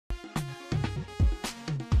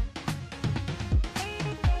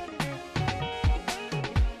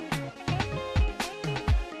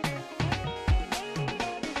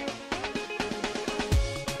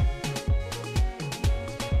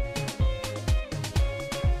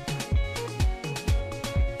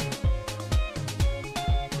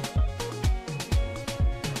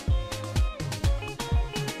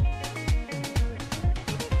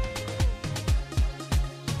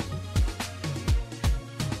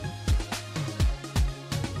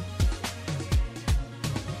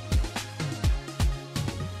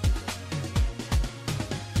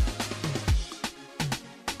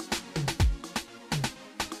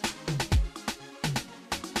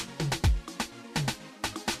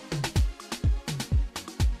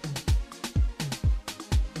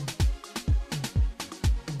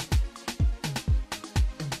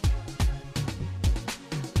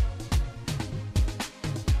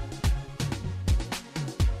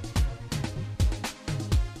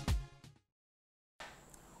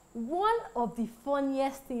One of the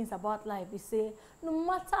funniest things about life is say, no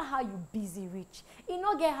matter how you busy reach, you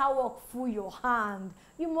not get how work full your hand.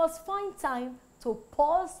 You must find time to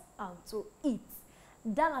pause and to eat.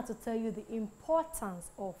 That na to tell you the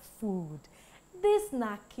importance of food. This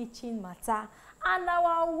na kitchen matter, and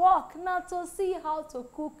our work now to see how to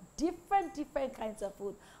cook different kinds of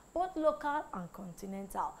food, both local and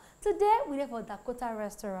continental. Today we there for Dakota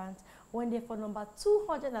Restaurant, when they for number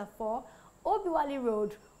 204 Obiwali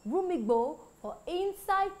Road, Rumigbo, for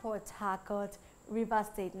inside Port Harcourt, River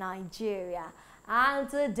State, Nigeria. And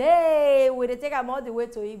today we dey take am all the way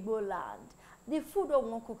to Igbo land. The food we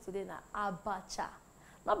wan cook today na Abacha.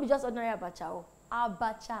 Not be just ordinary Abacha, oh.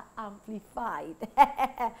 Abacha amplified.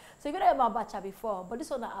 So you know about Abacha before, but this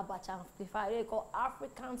one is Abacha amplified. They call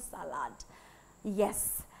African salad.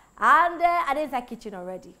 Yes. And I didn't like kitchen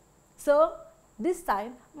already. So this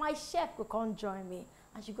time my chef will come join me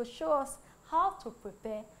and she go show us how to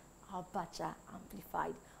prepare Abacha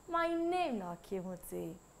amplified. My name now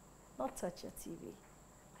Kemote. Not touch your TV.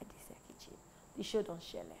 I did say kitchen. The show don't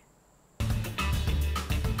share.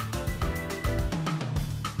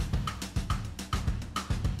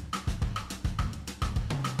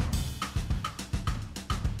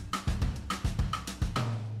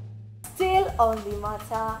 Still on the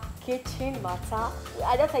matter, kitchen matter.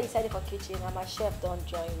 I just tell you decided for kitchen and my chef don't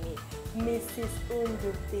join me, Mrs.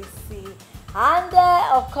 Undupisi. And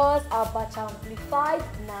of course, Abacha amplified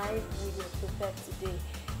knife we will prepare today.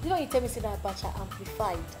 You know, you tell me say that Abacha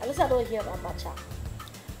amplified. At least I don't hear of Abacha,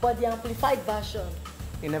 but the amplified version.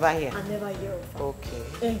 You never hear? I never hear of it.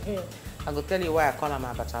 Okay. I will tell you why I call them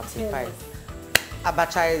Abacha amplified.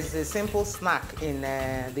 Abacha is a simple snack in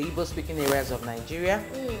the Igbo-speaking areas of Nigeria.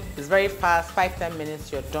 It's very fast, 5-10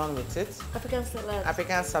 minutes, you're done with it. African salad.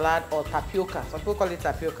 African salad or tapioca. Some people call it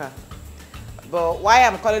tapioca. But why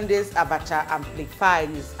I'm calling this Abacha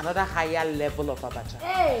amplified is another higher level of Abacha.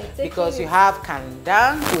 Hey, because you have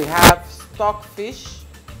kanda, we have stockfish,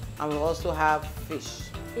 and we also have fish.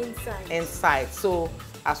 Inside. So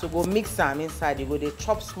as we go mix them inside, you go they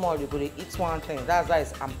chop small, you go they eat one thing. That's why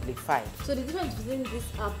it's amplified. So the difference between this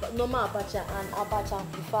normal Abacha and Abacha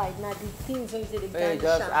amplified, now the things when you say the garnish. You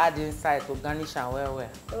just add inside to garnish and well.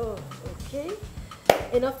 Oh, okay.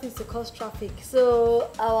 Enough things to cause traffic. So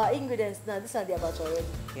our ingredients now, these are the Abacha already.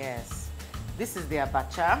 Yes. This is the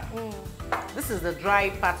Abacha. This is the dry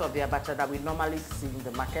part of the Abacha that we normally see in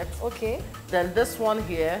the market. Okay. Then this one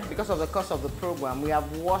here, because of the cost of the program, we have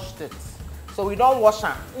washed it. So we don't wash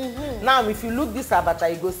them. Now, if you look this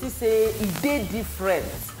Abacha, you go see say it dey different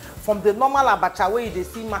from the normal Abacha where you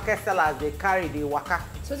see market sellers they carry the waka.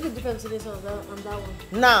 So what's the difference between this one and that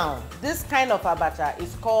one? Now, this kind of Abacha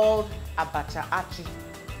is called Abacha Achi.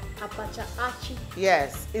 Abacha Achi.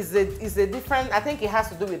 Yes, it's a different. I think it has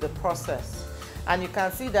to do with the process. And you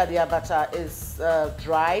can see that the Abacha is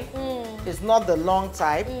dry. It's not the long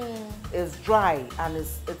type. It's dry and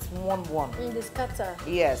it's one. The scatter.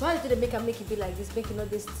 Yes. So how did they make it be like this? Make it not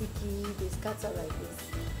this sticky, they scatter like this.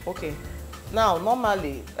 Okay. Now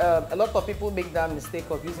normally a lot of people make that mistake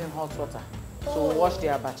of using hot water to wash the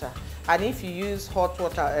Abacha. And if you use hot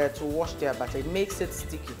water to wash the Abacha, it makes it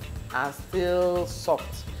sticky and still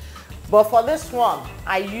soft. But for this one,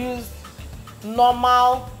 I used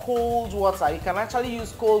normal cold water. You can actually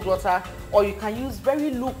use cold water or you can use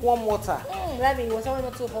very lukewarm water. That means water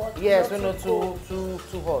not too hot. Yes, not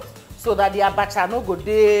too hot. So that the Abacha no go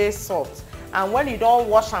dey soft. And when you don't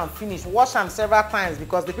wash and finish, wash them several times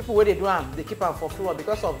because the people where they do them, they keep them for floor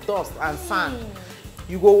because of dust and sand.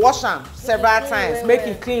 You go wash them several times, make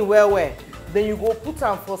it clean well. Then you go put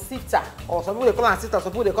them for sifter, or some people they call them sifter,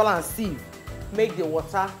 some people they call them sieve. Make the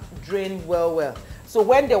water drain well. So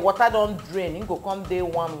when the water don't drain, you go come day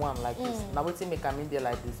one like this. Now we make them in there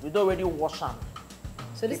like this. We don't already wash them.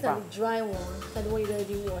 So this is the dry one, that's the one you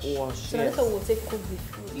already wash. So yes. This one will take cook the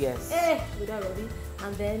food. Yes. With that ready.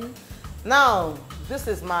 And then now this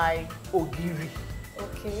is my ogiri.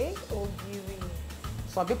 Okay, ogiri.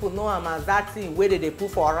 Some people know them as that thing where they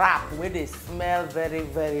put for wrap, where they smell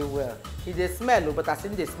very well. If they smell, but as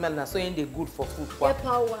in they smell now, so in they good for food. Get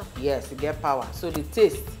power. Yes, you get power. So the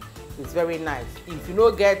taste is very nice. If you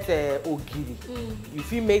don't get ogiri, you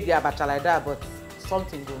feel make the Abacha like that, but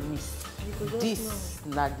something go miss. This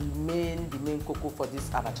na the main cocoa for this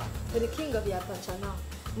Abacha. So the king of the Abacha now,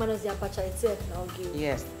 minus the Abacha itself, now ogiri.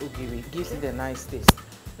 Yes, ogiri gives it a nice taste.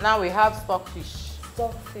 Now we have stockfish.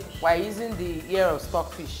 Stockfish. We're using the ear of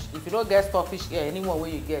stockfish. If you don't get stockfish ear, anyone where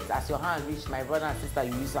you get, as your hand reach, my brother and sister,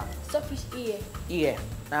 you use them. Stockfish ear. Ear.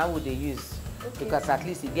 Now would they use? Okay. Because at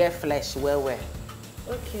least you get flesh well.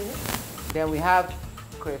 Okay. Then we have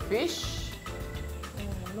crayfish.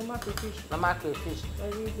 normal crayfish. Normal crayfish.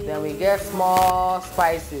 Then we get small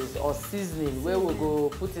spices or seasoning where we go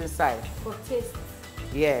put inside. For taste.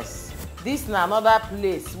 Yes. This na another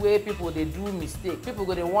place where people they do mistake. People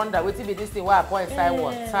go they wonder wetin be this thing why I pour inside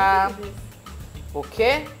water.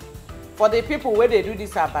 Okay. For the people where they do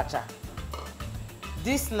this abacha,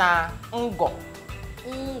 this na ungo.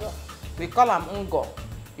 We call them ungo.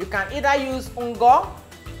 You can either use ungo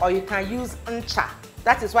or you can use ncha.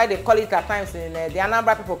 That is why they call it at times in the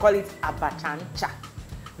Anambra people call it abacha ncha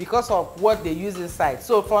because of what they use inside.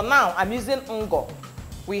 So for now, I'm using ungo.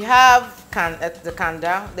 We have the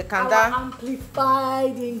kanda. Our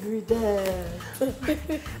amplified ingredient.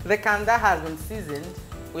 The kanda has been seasoned.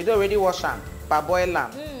 We don't already wash them, parboil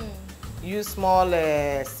them. Use small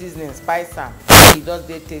seasoning, spice them. It does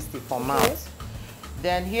they tasty for mouth.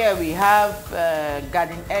 Then here we have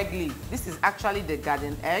garden egg leaf. This is actually the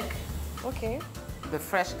garden egg. Okay. The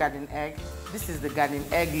fresh garden egg. This is the garden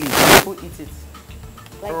egg leaf. People eat it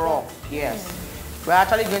Like raw. that. Yes. We're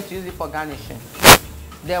actually going to use it for garnishing.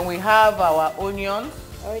 Then we have our onions.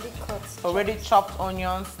 Already cut. Already chopped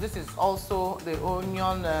onions. This is also the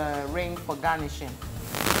onion ring for garnishing.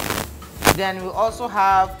 Then we also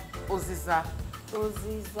have uziza.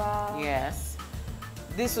 Uziza. Yes.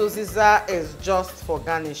 This uziza is just for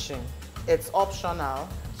garnishing. It's optional.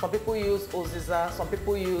 Some people use uziza, some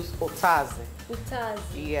people use utazi.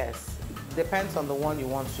 Utazi. Yes. Depends on the one you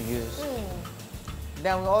want to use.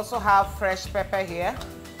 Then we also have fresh pepper here.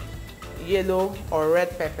 Yellow or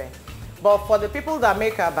red pepper. But for the people that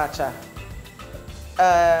make abacha,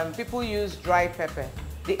 people use dry pepper.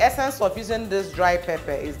 The essence of using this dry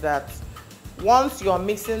pepper is that once you're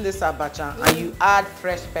mixing this abacha and you add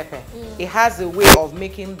fresh pepper, it has a way of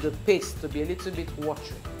making the paste to be a little bit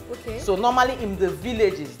watery. Okay. So normally in the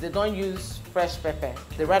villages, they don't use fresh pepper.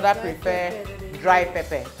 They rather prefer dry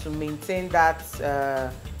pepper to maintain that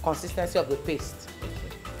consistency of the paste.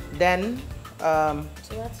 Okay. Then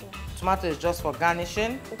Tomato. is just for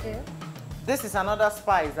garnishing. Okay. This is another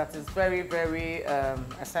spice that is very, very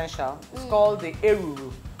essential. It's called the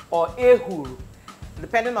eruru or ehuru,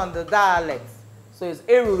 depending on the dialect. So it's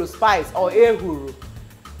eruru spice or ehuru.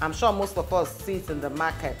 I'm sure most of us see it in the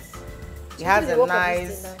markets. It has a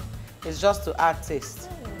nice, it's just to add taste.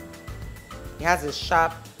 It has a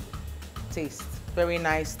sharp taste, very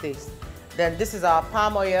nice taste. Then this is our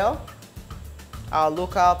palm oil, our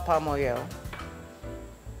local palm oil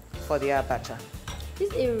for the abacha.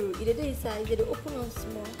 This eru, they do inside, they open on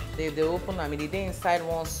small. They open, I mean, they inside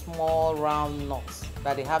one small round nut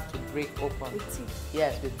that they have to break open. With teeth?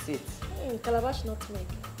 Yes, with teeth. Calabash nutmeg.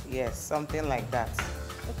 Yes, something like that.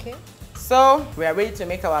 Okay. So, we are ready to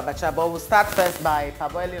make our abacha, but we'll start first by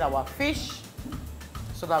parboiling our fish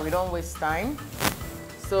so that we don't waste time.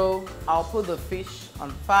 So, I'll put the fish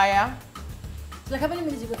on fire. So like how many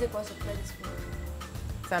minutes you go take us to prepare this food?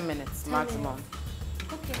 10 minutes 10 maximum. minutes.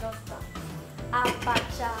 Okay, that's that.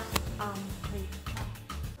 Abacha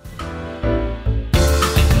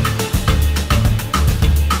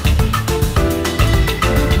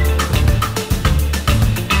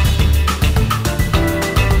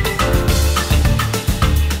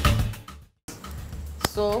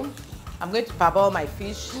So, I'm going to parboil my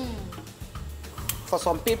fish. For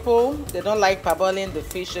some people, they don't like parboiling the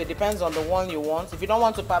fish. So it depends on the one you want. If you don't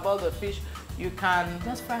want to parboil the fish, you can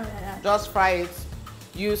just fry it like that. Just fry it.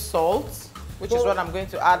 Use salt, which is what I'm going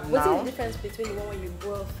to add now. What's the difference between the one when you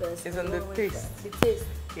boil first? It's in the taste. The taste.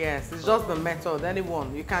 Yes, it's just the method.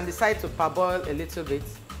 Anyone, you can decide to parboil a little bit.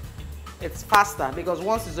 It's faster because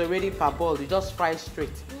once it's already parboiled, you just fry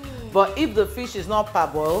straight. But if the fish is not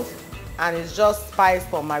parboiled and it's just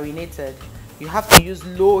spiced or marinated, you have to use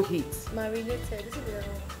low heat. Marinated. This is the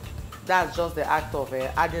That's just the act of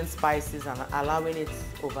adding spices and allowing it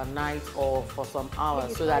overnight or for some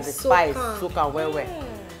hours so that the spice soak and well.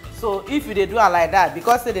 So if you do it like that,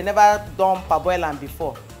 because they never done parboil them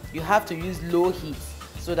before, you have to use low heat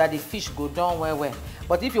so that the fish go down well.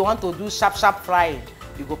 But if you want to do sharp frying,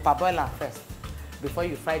 you go parboil them first before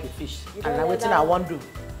you fry the fish. And now waiting I want to do.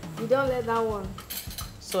 You don't let that one.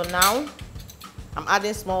 So now I'm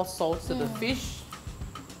adding small salt to the fish.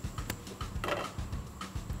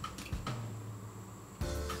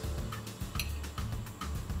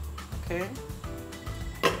 Okay.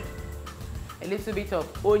 A little bit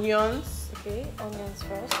of onions. Okay, onions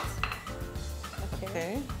first.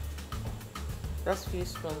 Okay. Just few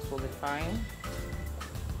spoons will be fine.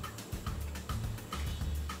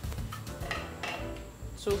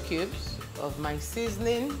 2 cubes of my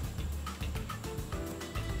seasoning.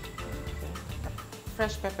 Okay.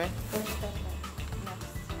 Fresh pepper. Fresh pepper.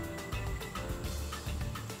 Next.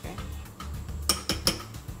 Okay.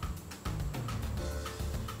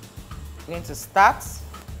 going to start.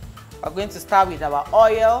 We're going to start with our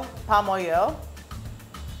oil, palm oil.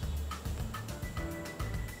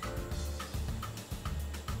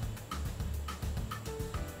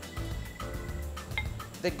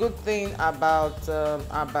 The good thing about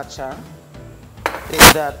abacha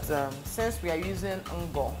is that since we are using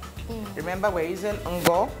ngo, remember we're using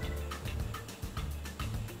ngo.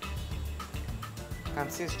 You can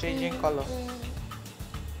see it's changing color.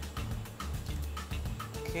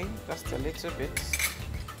 Okay, just a little bit.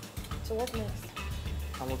 So what next?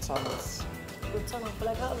 And we'll turn it. We'll turn it for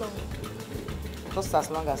like how long? Just as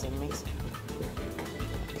long as it makes.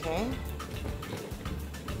 Okay. You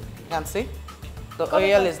can see? The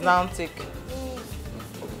oil is now thick.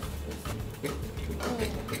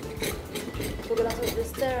 So we're going to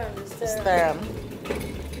stir and stir. Stir.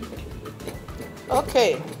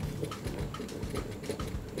 Okay.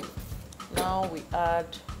 Now we add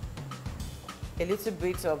a little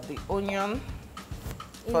bit of the onion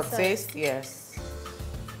for taste. Yes.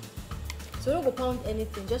 So we don't go pound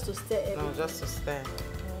anything, just to stir everything. No, just to stir.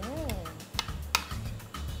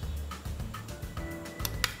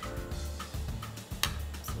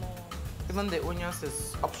 Even the onions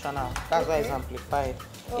is optional. That's why it's amplified.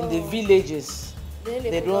 In the villages,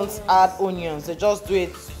 they don't add onions. They just do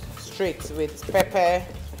it straight with pepper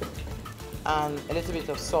and a little bit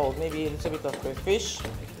of salt, maybe a little bit of crayfish.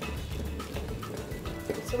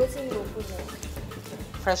 So what's in your food now?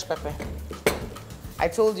 Fresh pepper. I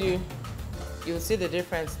told you, you'll see the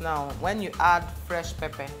difference now. When you add fresh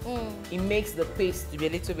pepper, it makes the paste to be a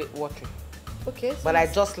little bit watery. Okay. So but I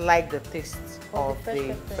just like the taste of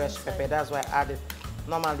the fresh pepper. That's why I added.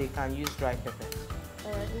 Normally, you can use dry pepper.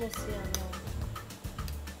 Alright, let's see now.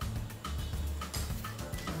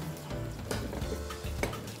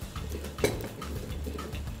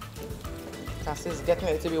 You can see it's getting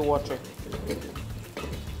a little bit watery.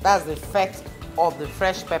 That's the effect of the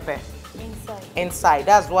fresh pepper. Inside.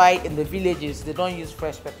 That's why in the villages, they don't use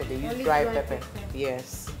fresh pepper. They use dry pepper.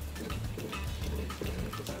 Yes.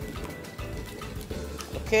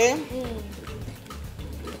 Okay.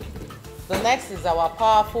 The next is our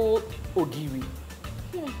powerful ogiri.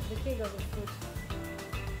 The king of the food.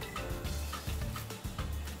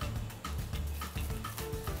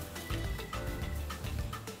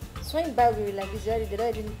 So when you buy ogiri like this, they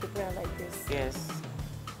don't even prepare it like this. Yes.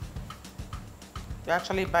 You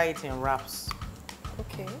actually buy it in wraps.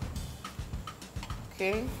 Okay.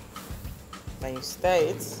 Okay. Then you stir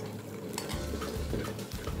it.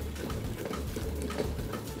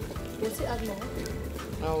 You see add more?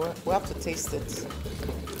 No, we have to taste it.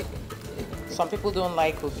 Some people don't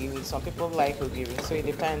like ogiri, some people like ogiri, so it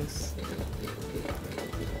depends.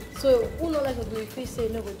 So who not like ogiri if we say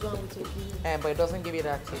no go do one with ogiri? But it doesn't give you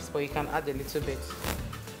that taste, but you can add a little bit.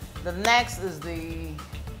 The next is the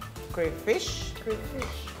crayfish.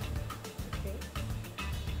 Crayfish. Okay.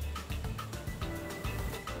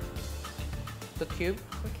 The cube.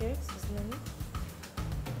 Okay, seasoning.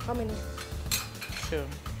 How many? Sure.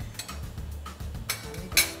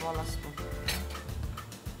 Smaller spoon.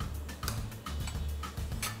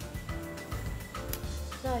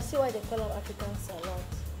 Now I see why they call them African salad.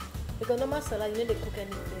 Because normal salad, you know they cook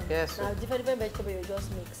anything. Yes. Now different vegetables you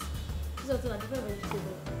just mix. This is also a different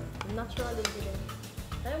vegetable, natural ingredients.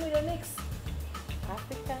 And we don't mix.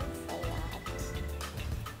 African salad.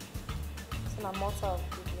 It's a matter of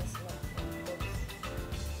goodness now.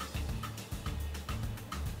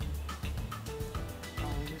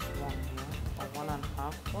 One and a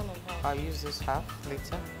half. 1.5. I'll use this half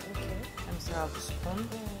later. Okay. Let me see how the spoon.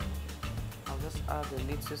 I'll just add a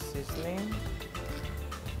little seasoning.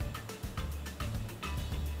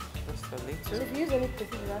 Just a little. So if you use any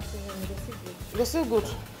crayfish without seasoning, they're still good. They're still good.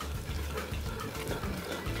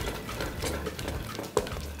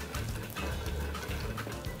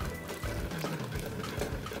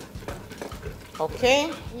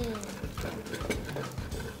 Okay.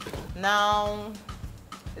 Now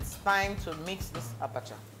it's time to mix this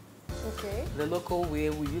abacha. Okay. The local way,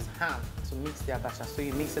 we use hand to mix the abacha, so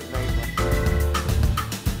you mix it very well.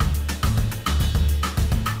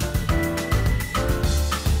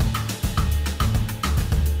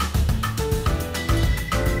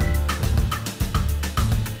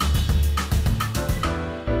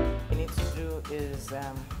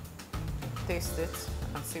 Taste it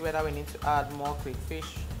and see whether we need to add more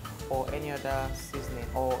crayfish or any other seasoning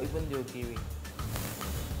or even the ogiri.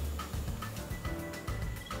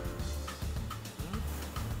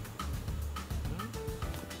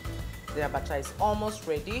 The abacha is almost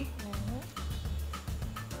ready.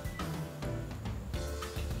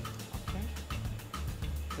 Okay.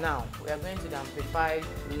 Now we are going to the amplified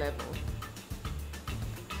level.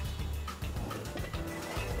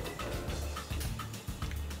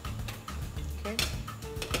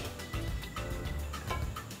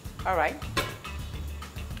 All right.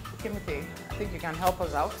 Kimite, I think you can help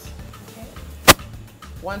us out. Okay.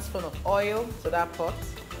 1 spoon of oil to that pot.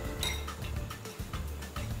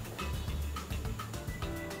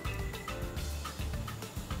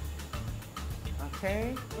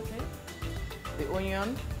 Okay. Okay. The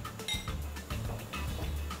onion.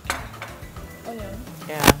 Onion.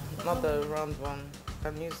 Yeah, not the round one.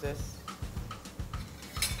 You can use this.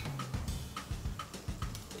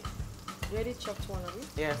 Ready chopped one of it?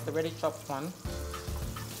 Yes, the ready chopped one.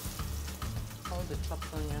 All the chopped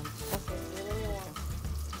onion. Okay, the ready one.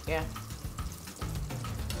 Yeah.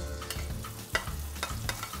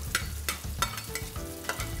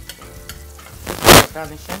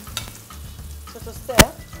 Garnishing. So to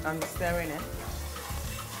stir. I'm stirring it.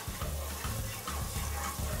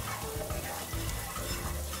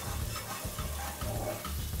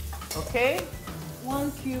 Okay.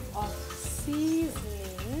 1 cube of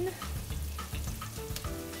seasoning.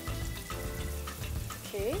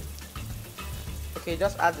 Okay. Okay,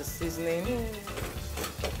 just add the seasoning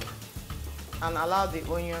and allow the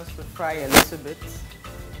onions to fry a little bit.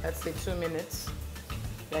 Let's say 2 minutes.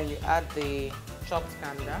 Then you add the chopped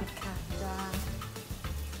kanda.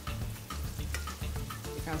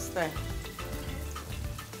 You can stir.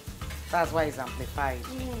 That's why it's amplified.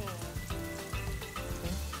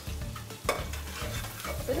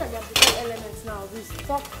 These are the amplified elements now. The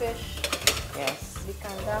stockfish, Yes. the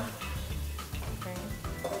kanda. Okay.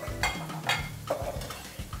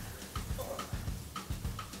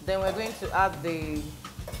 Then we're going to add the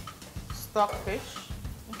stockfish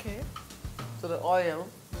Okay. to the oil.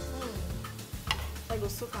 I go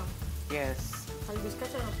soak them. Yes. And you go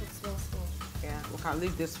scratch it and put small. Yeah. We can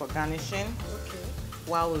leave this for garnishing Okay.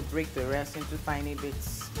 while we break the rest into tiny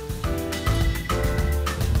bits.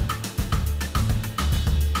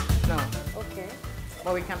 No. Okay.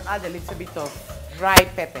 But we can add a little bit of dry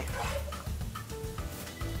pepper.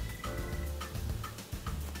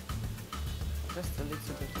 Just a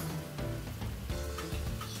little bit.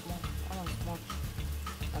 Small. I want small.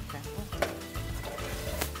 Okay.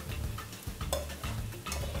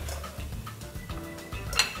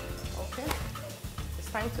 Okay.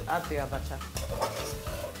 It's time to add the abacha.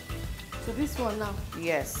 So this one now.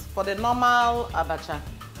 Yes. For the normal abacha,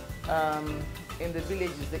 in the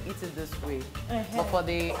villages they eat it this way. But for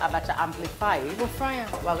the abacha amplified, Go fry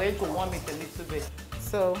them. we're going to warm it a little bit.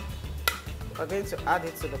 So we're going to add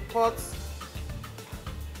it to the pot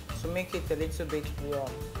to make it a little bit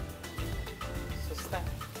warm. So start.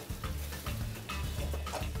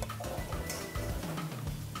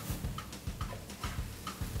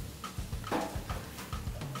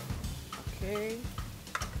 Okay.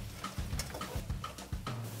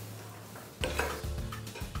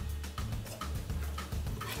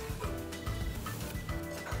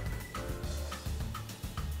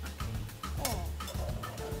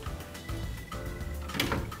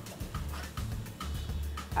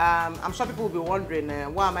 I'm sure people will be wondering,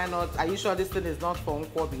 why am I not, are you sure this thing is not for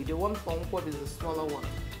nkwobi? The one for nkwobi is the smaller one.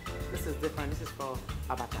 This is different, this is for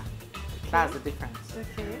abacha. That's the difference.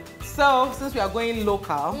 Okay. So, since we are going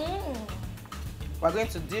local, we're going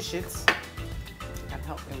to dish it. You can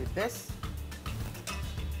help me with this.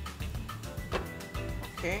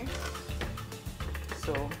 Okay.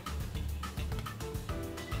 So,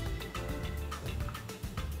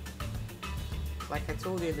 like I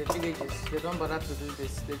told you, in the villages, they don't bother to do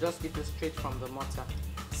this. They just eat it straight from the mortar.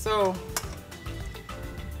 So,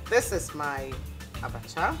 this is my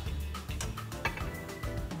abacha.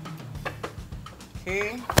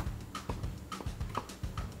 Okay.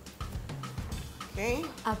 Okay.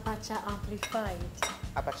 Abacha amplified.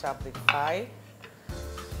 Abacha amplified.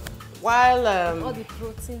 While All the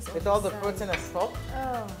proteins. with all the protein and stuff,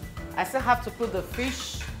 Oh. I still have to put the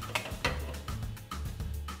fish.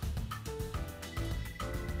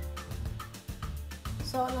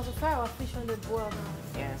 So now to fry our fish on the boil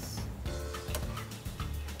now. Yes.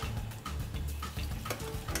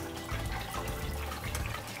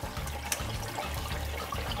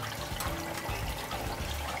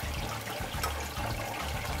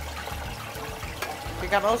 You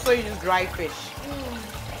can also use dry fish.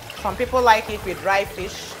 Some people like it with dry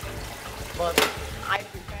fish, but I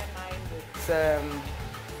prefer mine with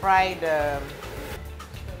fried.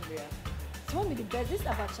 So when be the best? This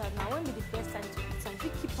abacha now. When be the best time to eat? And if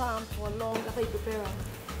you keep them for long after you prepare them.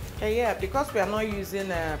 Yeah, because we are not using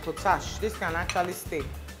potash, this can actually stay.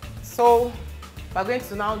 So we're going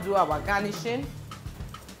to now do our garnishing.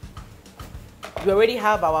 We already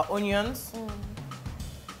have our onions.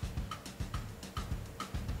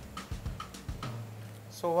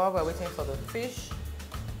 So while we're waiting for the fish,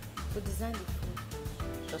 To design the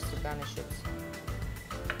food. just to garnish it.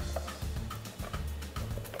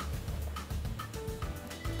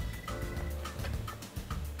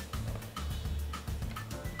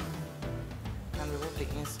 can remove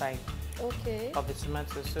the inside Okay. of the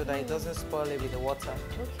tomato so that it doesn't spoil it with the water.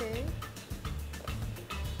 Okay.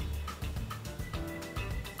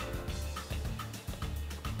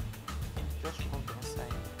 Just remove the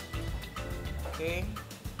inside. Okay.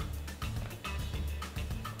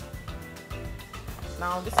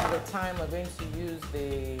 Now this is the time we're going to use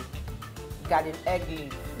the garden egg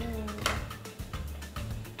leaf.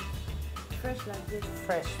 Fresh like this.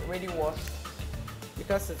 Fresh, already washed.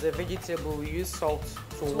 Because it's a vegetable, we use salt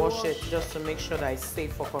to wash it just to make sure that it's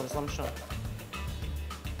safe for consumption.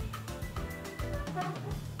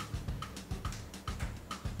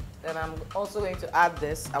 Then I'm also going to add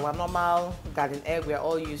this, our normal garden egg we're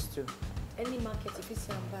all used to. Any market if you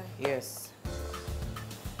see and buy. Yes.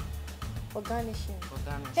 For garnishing. For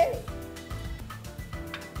garnish. Hey.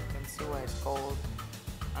 You can see why it's called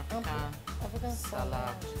African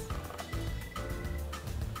salad.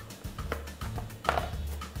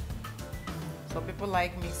 So people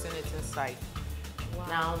like mixing it inside. Wow.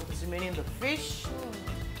 Now it's remaining the fish.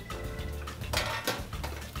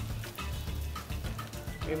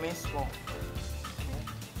 Remain small.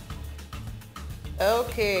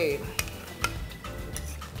 Okay.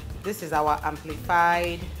 This is our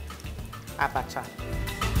amplified abacha.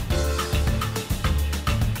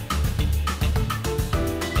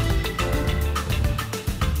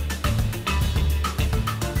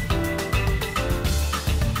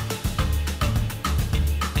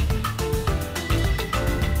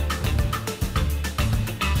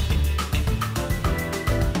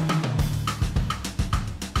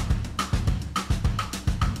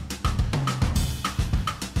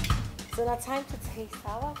 So now time to taste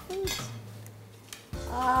our food.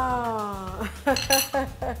 Ah.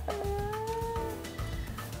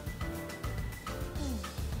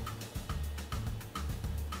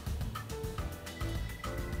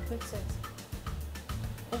 Makes sense.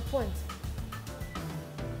 On point.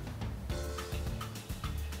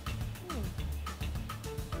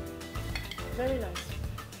 Very nice.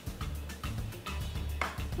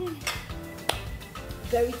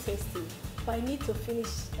 Very tasty. But I need to finish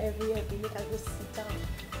every make I go sit down.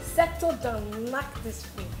 Settle down, knock this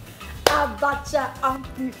food. Abacha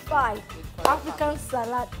amplified. African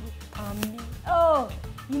salad with pami. Oh,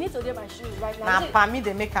 you need to get my shoes right now. Now pami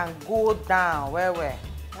they make and go down. Where?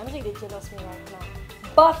 I don't think they jealous me right now.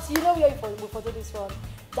 But you know where we photo this one?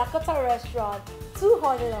 Dakota Restaurant,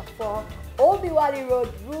 204 Obiwali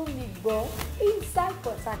Road, Rumigbo, inside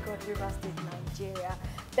Port Harcourt, Rivers State, Nigeria.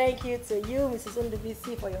 Thank you to you, Mrs.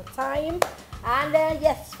 Ndubisi, for your time. And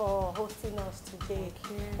yes, for hosting us today.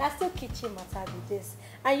 That's still kitchen matter with this.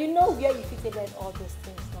 And you know where you fit learn all these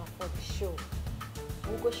things now for the show.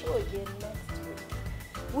 We'll go show again next week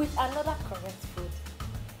with another correct food.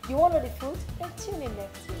 You want to know the food? Then tune in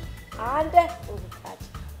next week. And we'll be catch.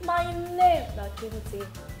 My name now came to say,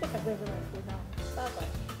 if I go my food now. Bye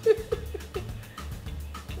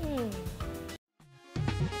bye.